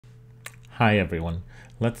Hi everyone,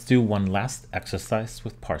 let's do one last exercise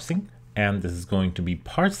with parsing, and this is going to be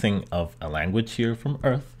parsing of a language here from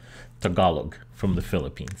Earth, Tagalog from the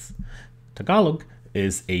Philippines. Tagalog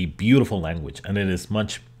is a beautiful language and it is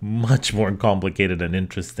much more complicated and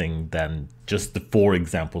interesting than just the 4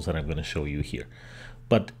 examples that I'm going to show you here.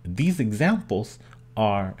 But these examples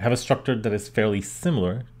have a structure that is fairly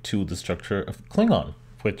similar to the structure of Klingon,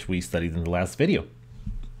 which we studied in the last video.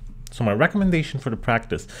 So my recommendation for the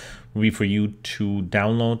practice would be for you to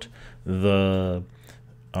download the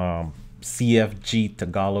CFG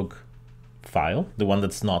Tagalog file, the one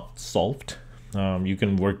that's not solved. You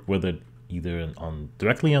can work with it either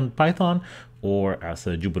directly on Python or as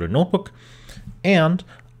a Jupyter notebook. And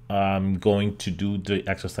I'm going to do the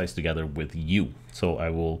exercise together with you. So I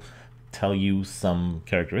will tell you some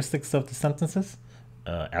characteristics of the sentences,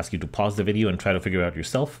 ask you to pause the video and try to figure out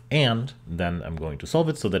yourself, and then I'm going to solve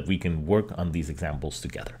it so that we can work on these examples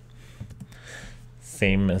together.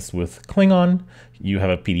 Same as with Klingon, you have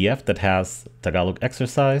a PDF that has Tagalog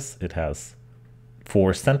exercise. It has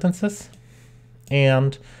 4 sentences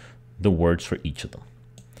and the words for each of them.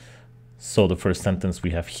 So the first sentence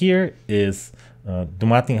we have here is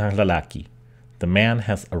Dumating ang lalaki. The man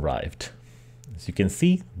has arrived. As you can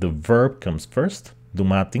see, the verb comes first,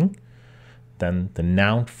 dumating, then the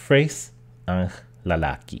noun phrase, ang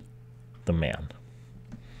lalaki, the man.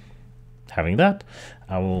 Having that,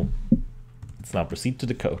 let's now proceed to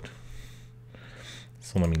the code.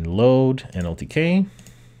 So let me load NLTK.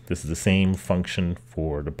 This is the same function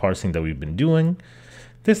for the parsing that we've been doing.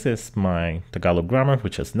 This is my Tagalog grammar,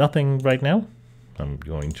 which has nothing right now. I'm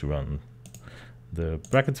going to run the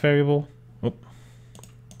brackets variable.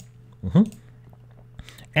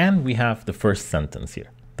 And we have the first sentence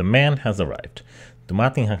here. The man has arrived.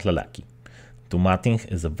 Dumating ang lalaki.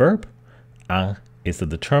 Dumating is a verb, ang is a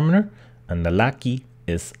determiner, and lalaki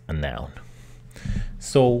is a noun.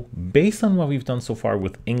 So based on what we've done so far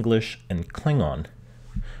with English and Klingon,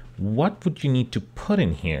 what would you need to put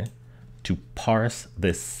in here to parse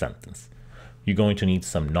this sentence? You're going to need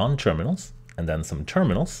some non-terminals and then some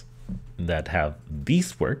terminals that have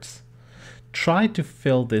these words. Try to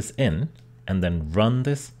fill this in and then run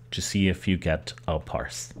this to see if you get a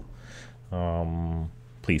parse.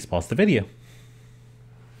 Please pause the video.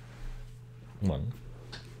 1,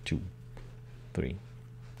 2, 3,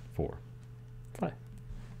 4, 5.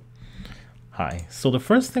 Hi. So the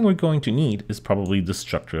first thing we're going to need is probably the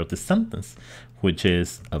structure of the sentence, which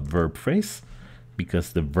is a verb phrase,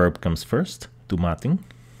 because the verb comes first, dumating,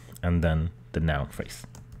 and then the noun phrase,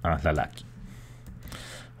 ang lalaki.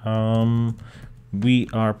 We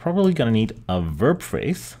are probably going to need a verb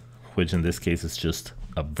phrase, which in this case is just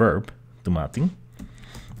a verb, dumating.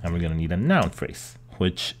 And we're going to need a noun phrase,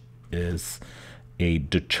 which is a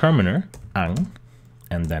determiner, ang,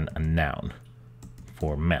 and then a noun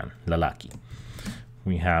for man, lalaki.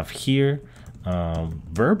 We have here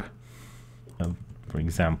verb, for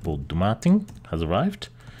example, dumating has arrived,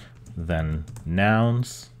 then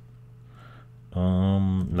nouns,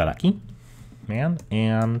 lalaki, man,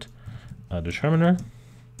 and a determiner,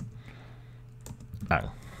 ang.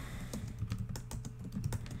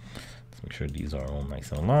 Let's make sure these are all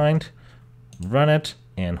nice and aligned. Run it,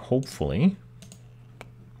 and hopefully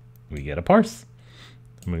we get a parse.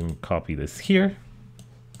 I'm going to copy this here.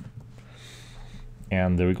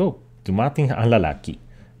 And there we go. Dumating ang lalaki.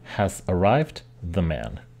 Has arrived the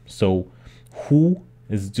man. So who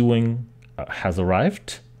is doing, has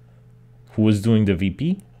arrived? Who is doing the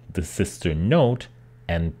VP? The sister node,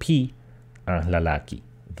 and P, ang lalaki,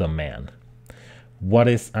 the man. What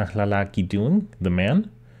is ang lalaki doing, the man?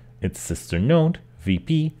 It's sister node,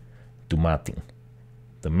 VP, dumating.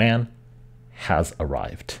 The man has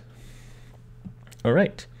arrived. All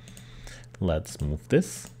right, let's move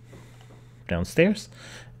this downstairs.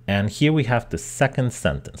 And here we have the second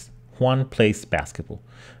sentence. Juan plays basketball.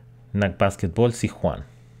 Nagbasketball si Juan.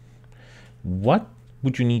 What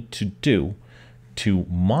would you need to do to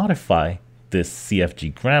modify this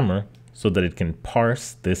CFG grammar so that it can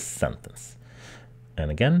parse this sentence?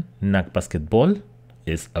 And again, nagbasketball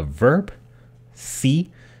is a verb,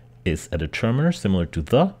 si is a determiner similar to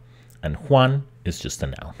the, and Juan is just a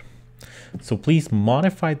noun. So please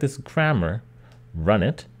modify this grammar, run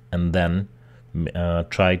it, and then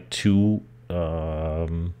try to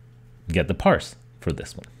get the parse for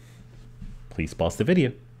this one. Please pause the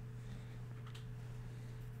video.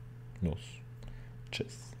 Nos,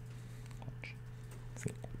 tres, cuatro,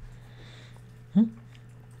 cinco.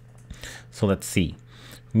 So let's see.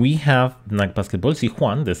 We have nagbasketball si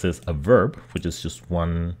Juan. This is a verb, which is just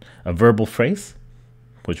a verbal phrase,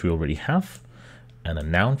 which we already have, and a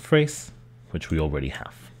noun phrase, which we already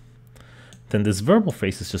have. Then this verbal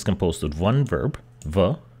phrase is just composed of one verb,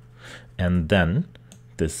 v, and then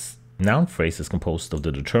this noun phrase is composed of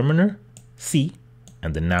the determiner, si,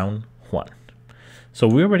 and the noun, Juan. So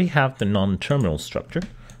we already have the non-terminal structure.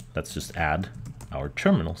 Let's just add our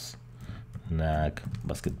terminals.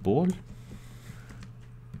 Nagbasketball,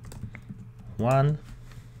 Juan,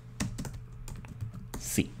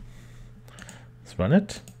 si. Let's run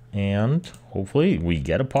it, and hopefully we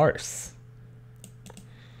get a parse.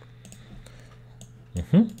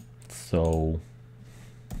 So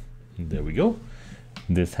there we go.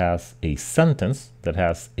 This has a sentence that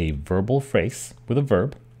has a verbal phrase with a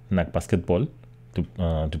verb, nagbasketball,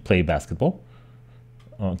 to play basketball,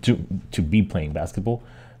 to be playing basketball.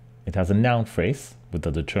 It has a noun phrase with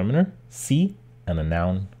the determiner, si, and a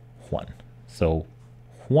noun, Juan. So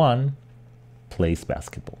Juan plays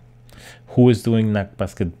basketball. Who is doing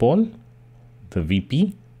nagbasketball? The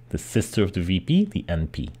VP, the sister of the VP, the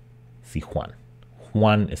NP, si Juan.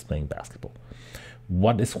 Juan is playing basketball.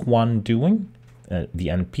 What is Juan doing? The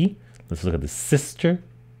NP. Let's look at the sister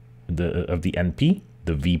of the NP,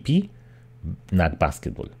 the VP,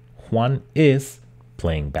 nagbasketball. Juan is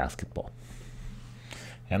playing basketball.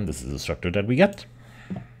 And this is the structure that we get.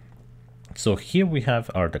 So here we have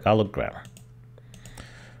our Tagalog grammar.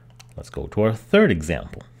 Let's go to our third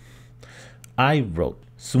example. I wrote.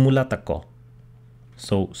 Sumulat ako.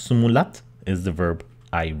 So sumulat is the verb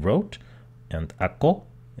I wrote, and ako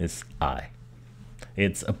is I.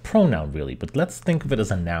 It's a pronoun really, but let's think of it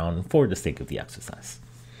as a noun for the sake of the exercise.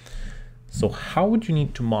 So how would you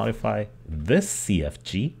need to modify this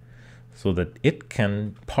CFG so that it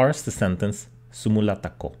can parse the sentence sumulat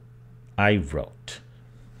ako, I wrote?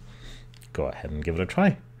 Go ahead and give it a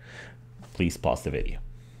try. Please pause the video.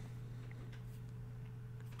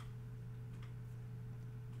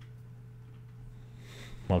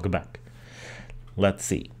 Welcome back. Let's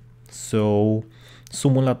see. So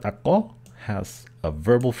sumulat ako has a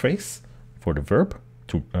verbal phrase for the verb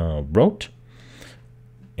to wrote,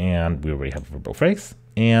 and we already have a verbal phrase,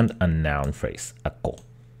 and a noun phrase, ako.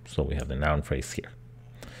 So we have the noun phrase here.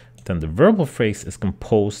 Then the verbal phrase is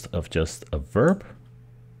composed of just a verb,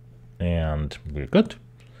 and we're good.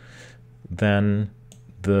 Then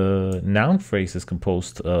the noun phrase is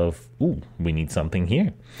composed of, we need something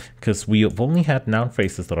here, because we have only had noun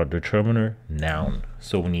phrases that are determiner noun.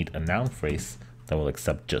 So we need a noun phrase that will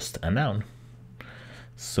accept just a noun.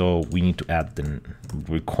 So we need to add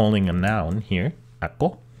we're calling a noun here,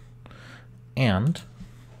 ako, and,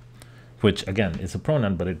 which again is a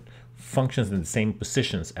pronoun, but it functions in the same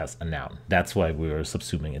positions as a noun. That's why we are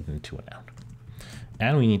subsuming it into a noun.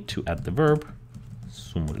 And we need to add the verb,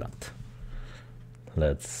 sumulat.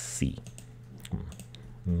 Let's see.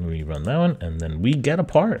 We run that one, and then we get a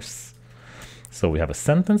parse. So we have a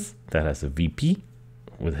sentence that has a VP,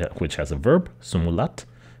 which has a verb, sumulat,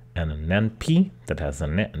 and an NP that has a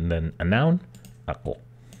noun, ako.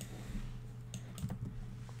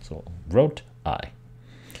 So wrote I.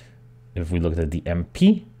 If we look at the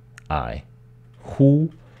MP, I.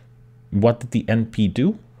 What did the NP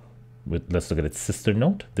do? Let's look at its sister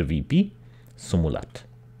note, the VP, sumulat.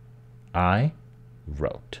 I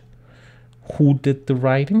wrote. Who did the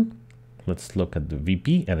writing? Let's look at the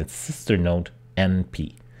VP and its sister note,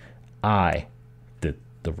 NP. I did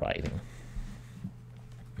the writing.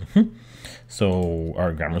 So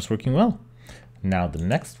our grammar is working well. Now the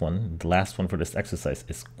next one, the last one for this exercise,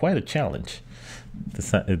 is quite a challenge.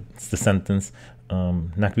 It's the sentence,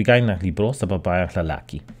 nagbigay ng libro sa babaeng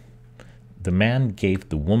lalaki. The man gave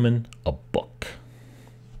the woman a book.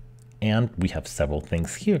 And we have several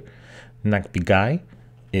things here. Nagbigay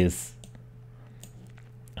is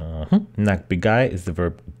the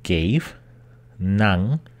verb gave.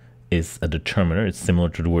 Nang is a determiner. It's similar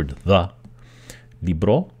to the word the.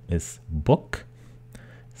 Libro is book.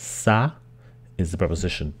 Sa is the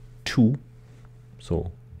preposition to.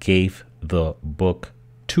 So gave the book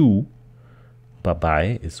to.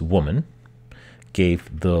 Babae is woman.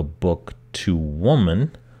 Gave the book to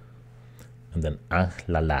woman. And then ang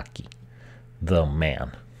lalaki, the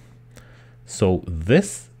man. So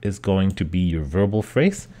this is going to be your verbal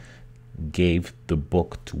phrase, gave the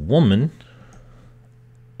book to woman,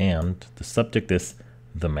 and the subject is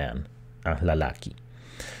the man, ang lalaki.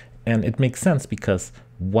 And it makes sense because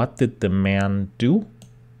what did the man do?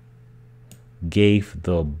 Gave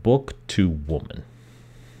the book to woman.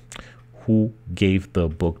 Who gave the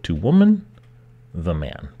book to woman? The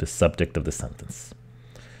man, the subject of the sentence.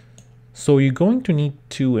 So you're going to need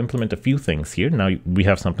to implement a few things here. Now we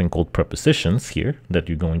have something called prepositions here that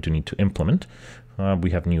you're going to need to implement.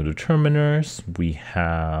 We have new determiners. We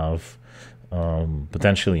have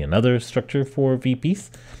potentially another structure for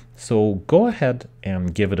VPs. So go ahead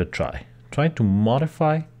and give it a try. Try to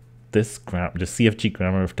modify the CFG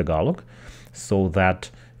grammar of Tagalog so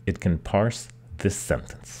that it can parse this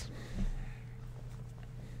sentence.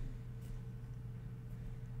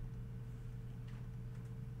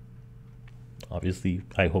 Obviously,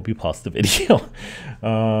 I hope you paused the video.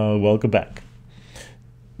 Welcome back.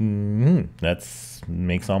 Let's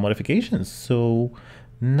make some modifications. So,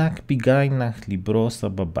 nagbigay ng libro sa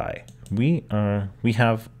babae. We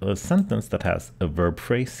have a sentence that has a verb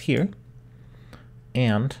phrase here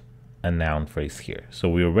and a noun phrase here. So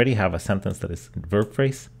we already have a sentence that is verb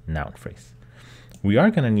phrase, noun phrase. We are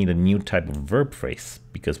going to need a new type of verb phrase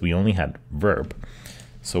because we only had verb.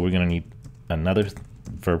 So we're going to need another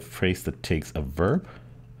verb phrase that takes a verb,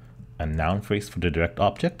 a noun phrase for the direct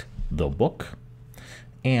object, the book,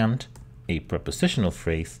 and a prepositional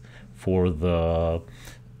phrase for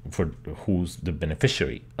who's the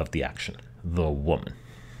beneficiary of the action, the woman.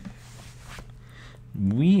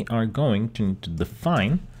 We are going to need to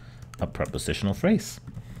define a prepositional phrase.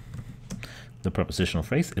 The prepositional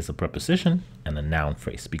phrase is a preposition and a noun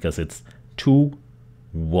phrase because it's to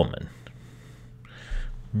woman.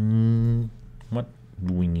 What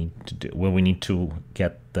do we need to do? Well, we need to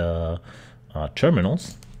get the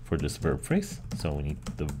terminals for this verb phrase. So we need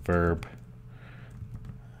the verb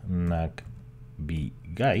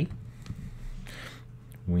nagbigay.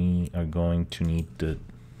 We are going to need the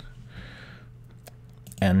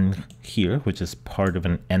N here, which is part of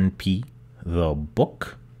an NP, the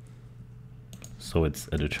book. So it's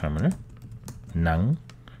a determiner. Ng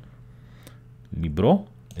libro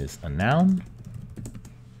is a noun.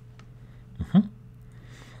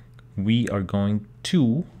 We are going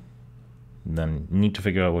to then need to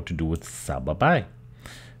figure out what to do with sa babae.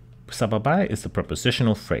 Sa babae is the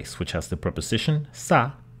prepositional phrase, which has the preposition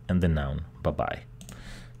sa and the noun babae.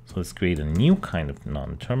 So let's create a new kind of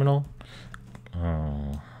non-terminal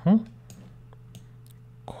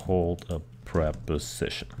called a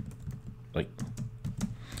preposition.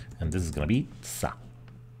 And this is going to be sa.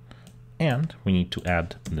 And we need to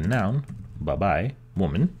add the noun babae,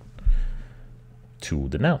 woman, to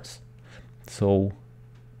the nouns. So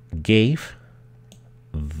gave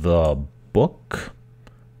the book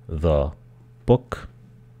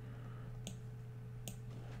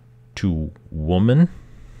to woman,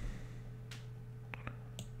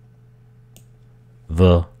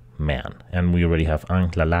 the man. And we already have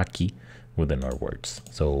ang lalaki within our words.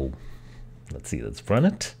 So let's see, let's run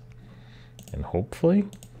it. And hopefully,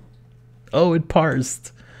 oh, it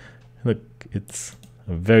parsed. Look, it's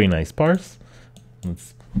a very nice parse.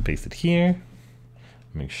 Let's paste it here.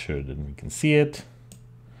 Make sure that we can see it.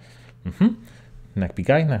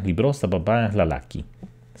 Nagbigay ng libro sa babae lalaki.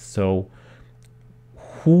 So,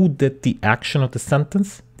 who did the action of the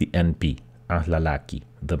sentence? The NP, ang lalaki,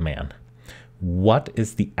 the man. What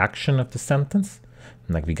is the action of the sentence?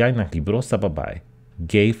 Nagbigay ng libro sa babae,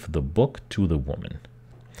 gave the book to the woman.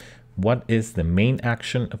 What is the main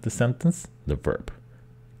action of the sentence? The verb,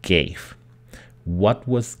 gave. What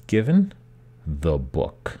was given? The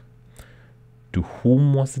book. To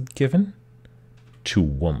whom was it given? To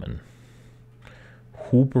woman.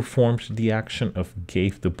 Who performed the action of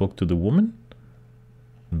gave the book to the woman?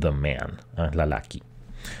 The man, lalaki.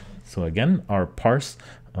 So again, our parse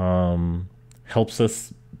helps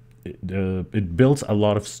us, it builds a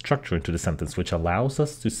lot of structure into the sentence, which allows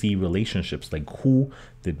us to see relationships like who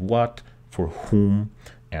did what, for whom,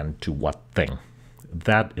 and to what thing.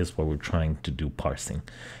 That is what we're trying to do parsing.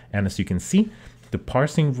 And as you can see, the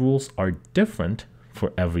parsing rules are different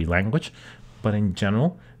for every language, but in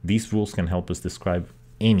general, these rules can help us describe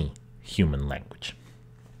any human language.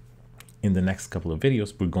 In the next couple of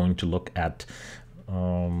videos, we're going to look at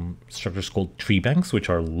structures called tree banks, which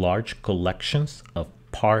are large collections of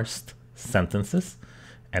parsed sentences,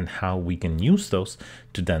 and how we can use those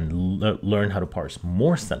to then learn how to parse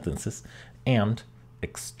more sentences and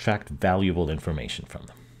extract valuable information from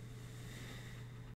them.